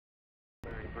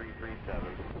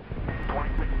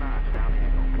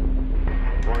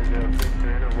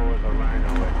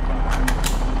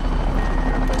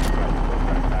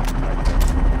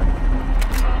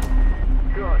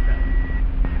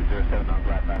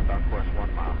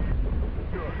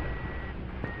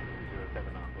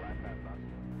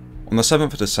On the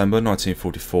 7th of December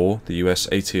 1944, the US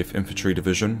 80th Infantry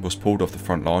Division was pulled off the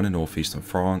front line in northeastern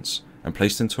France and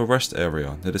placed into a rest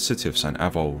area near the city of St.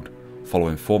 Avold,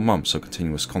 following 4 months of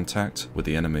continuous contact with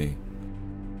the enemy.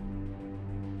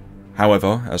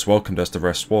 However, as welcomed as the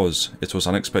rest was, it was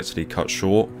unexpectedly cut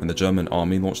short when the German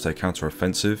army launched their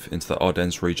counter-offensive into the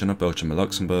Ardennes region of Belgium and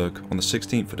Luxembourg on the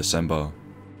 16th of December.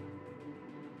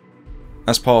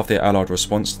 As part of the Allied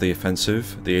response to the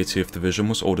offensive, the 80th Division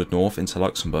was ordered north into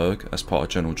Luxembourg as part of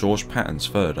General George Patton's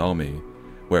 3rd Army,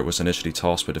 where it was initially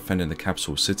tasked with defending the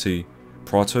capital city,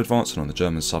 prior to advancing on the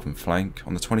German southern flank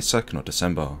on the 22nd of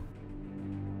December.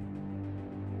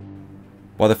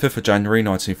 By the 5th of January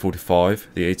 1945,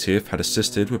 the 80th had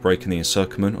assisted with breaking the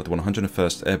encirclement of the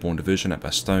 101st Airborne Division at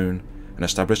Bastogne and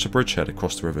established a bridgehead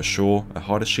across the river shore at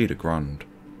Heide Grund.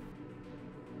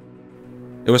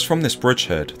 It was from this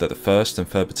bridgehead that the 1st and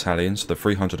 3rd Battalions of the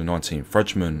 319th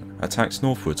Regiment attacked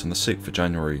northwards on the 6th of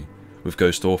January, with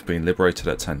Goesdorf being liberated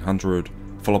at 1000,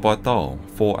 followed by Dahl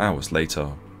 4 hours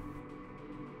later.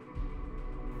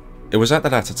 It was at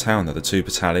the latter town that the 2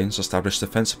 battalions established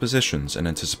defensive positions in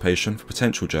anticipation for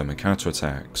potential German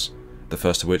counterattacks, the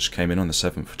first of which came in on the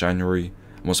 7th of January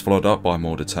and was followed up by a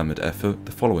more determined effort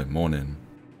the following morning.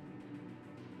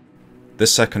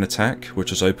 This second attack,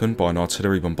 which was opened by an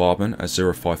artillery bombardment at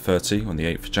 0530 on the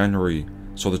 8th of January,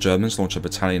 saw the Germans launch a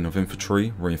battalion of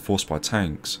infantry reinforced by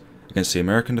tanks against the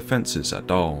American defences at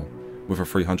Dahl, with a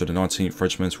 319th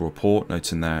Regimental report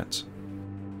noting that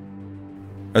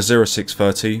at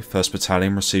 0630, 1st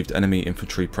Battalion received enemy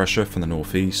infantry pressure from the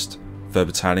northeast, 3rd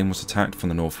Battalion was attacked from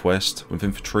the northwest with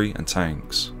infantry and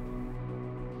tanks.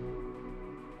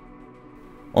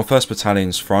 On 1st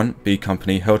Battalion's front, B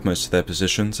Company held most of their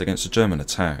positions against the German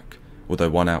attack, although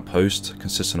one outpost,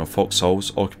 consisting of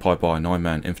foxholes occupied by a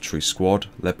 9-man infantry squad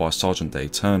led by Sergeant Day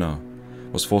Turner,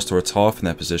 was forced to retire from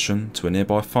their position to a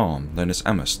nearby farm known as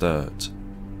Am Aastert.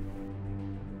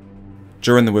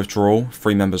 During the withdrawal,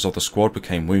 3 members of the squad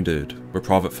became wounded, with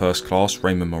Private First Class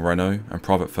Raymond Moreno and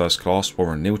Private First Class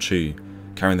Warren Nilchi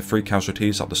carrying the 3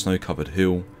 casualties up the snow-covered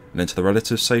hill and into the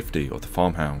relative safety of the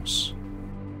farmhouse.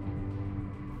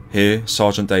 Here,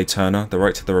 Sergeant Day Turner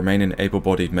directed the remaining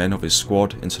able-bodied men of his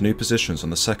squad into new positions on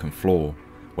the 2nd floor,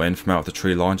 when from out of the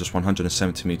tree line just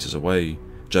 170 metres away,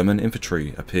 German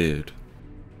infantry appeared.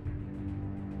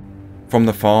 From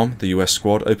the farm, the US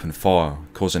squad opened fire,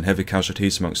 causing heavy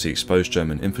casualties amongst the exposed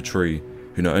German infantry,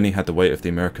 who not only had the weight of the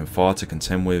American fire to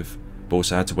contend with, but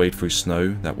also had to wade through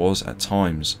snow that was, at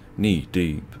times,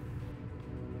 knee-deep.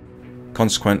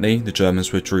 Consequently, the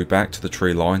Germans withdrew back to the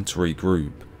tree line to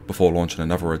regroup, before launching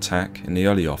another attack in the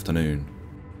early afternoon.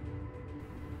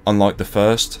 Unlike the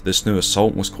first, this new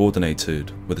assault was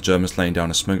coordinated, with the Germans laying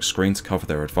down a smoke screen to cover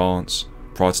their advance,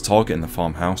 prior to targeting the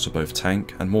farmhouse with both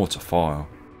tank and mortar fire.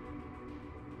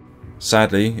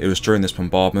 Sadly, it was during this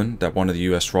bombardment that one of the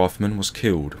US riflemen was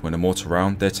killed when a mortar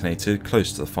round detonated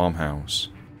close to the farmhouse.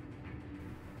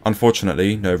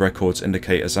 Unfortunately, no records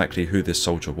indicate exactly who this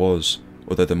soldier was,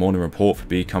 although the morning report for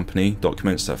B Company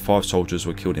documents that 5 soldiers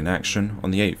were killed in action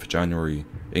on the 8th of January,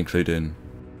 including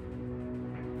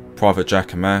Private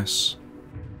Jack Amass,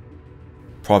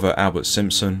 Private Albert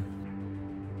Simpson,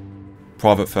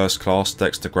 Private First Class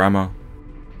Dexter Grammer,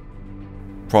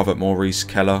 Private Maurice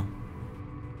Keller,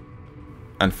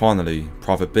 and finally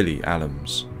Private Billy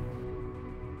Allams.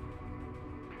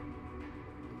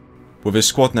 With his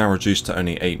squad now reduced to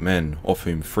only 8 men, of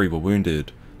whom 3 were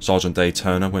wounded, Sergeant Day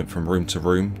Turner went from room to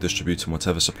room, distributing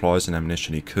whatever supplies and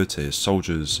ammunition he could to his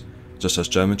soldiers, just as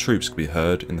German troops could be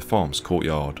heard in the farm's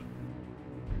courtyard.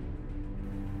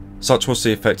 Such was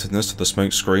the effectiveness of the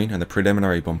smoke screen and the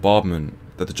preliminary bombardment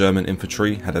that the German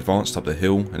infantry had advanced up the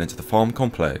hill and into the farm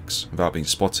complex without being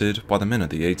spotted by the men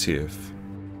of the 80th.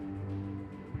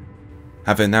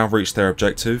 Having now reached their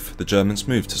objective, the Germans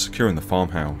moved to securing the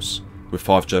farmhouse, with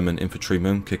 5 German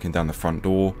infantrymen kicking down the front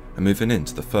door and moving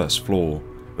into the 1st floor,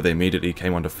 where they immediately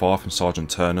came under fire from Sergeant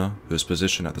Turner, who was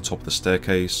positioned at the top of the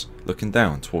staircase, looking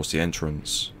down towards the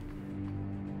entrance.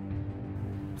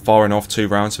 Firing off 2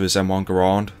 rounds of his M1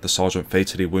 Garand, the sergeant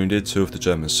fatally wounded 2 of the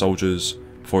German soldiers,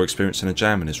 before experiencing a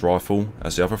jam in his rifle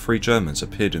as the other 3 Germans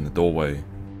appeared in the doorway.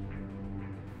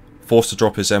 Forced to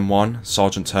drop his M1,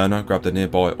 Sergeant Turner grabbed a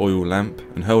nearby oil lamp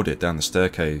and hurled it down the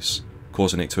staircase,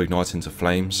 causing it to ignite into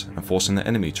flames and forcing the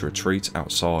enemy to retreat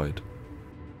outside.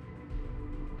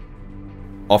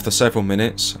 After several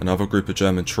minutes, another group of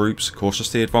German troops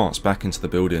cautiously advanced back into the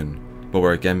building, but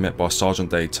were again met by Sergeant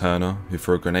Day Turner, who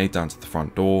threw a grenade down to the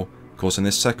front door, causing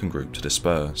this second group to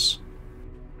disperse.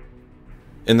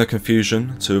 In the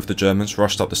confusion, 2 of the Germans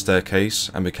rushed up the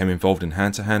staircase and became involved in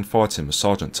hand-to-hand fighting with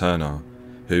Sergeant Turner,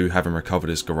 who, having recovered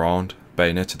his Garand,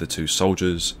 bayoneted the 2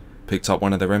 soldiers, picked up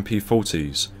one of their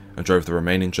MP40s, and drove the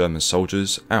remaining German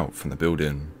soldiers out from the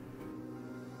building.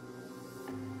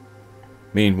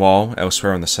 Meanwhile,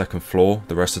 elsewhere on the 2nd floor,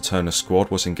 the rest of Turner's squad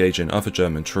was engaging other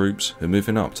German troops who were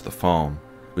moving up to the farm,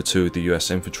 with 2 of the US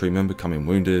infantrymen becoming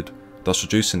wounded, thus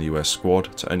reducing the US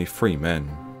squad to only 3 men.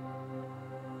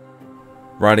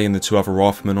 Rallying the 2 other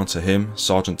riflemen onto him,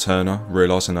 Sergeant Turner,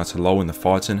 realising that a lull in the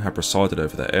fighting had presided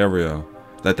over the area,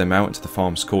 led them out into the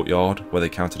farm's courtyard, where they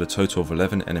counted a total of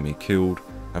 11 enemy killed,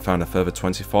 and found a further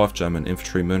 25 German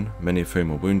infantrymen, many of whom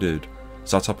were wounded,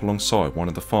 sat up alongside one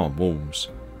of the farm walls.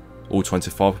 All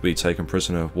 25 would be taken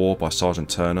prisoner of war by Sergeant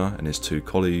Turner and his 2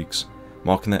 colleagues,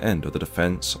 marking the end of the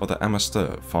defence of the Am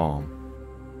Aastert farm.